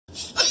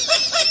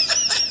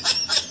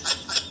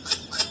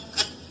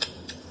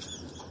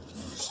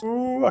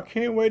Ooh, I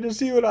can't wait to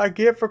see what I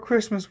get for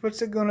Christmas.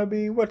 What's it gonna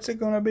be? What's it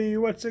gonna be?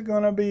 What's it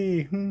gonna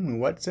be?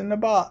 What's in the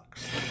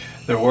box?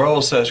 The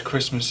world says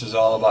Christmas is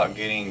all about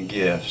getting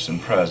gifts and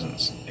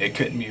presents. It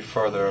couldn't be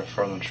further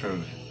from the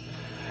truth.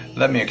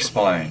 Let me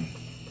explain.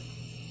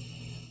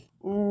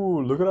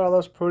 Ooh, look at all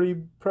those pretty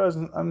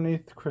presents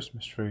underneath the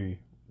Christmas tree.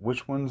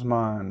 Which one's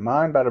mine?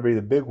 Mine better be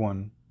the big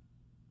one.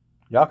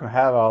 Y'all can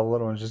have all the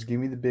little ones. Just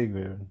give me the big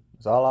one.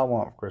 That's all I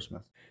want for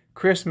Christmas.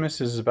 Christmas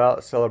is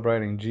about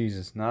celebrating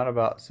Jesus, not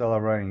about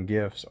celebrating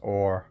gifts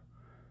or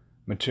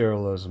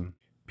materialism.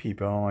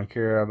 People only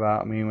care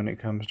about me when it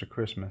comes to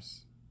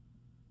Christmas.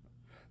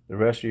 The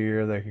rest of the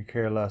year they could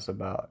care less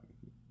about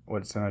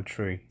what's in a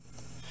tree.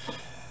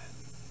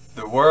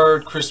 The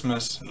word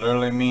Christmas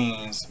literally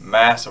means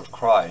Mass of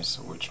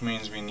Christ, which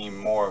means we need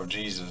more of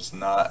Jesus,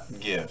 not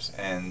gifts.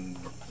 And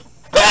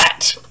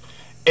that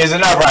is a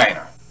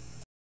no-brainer.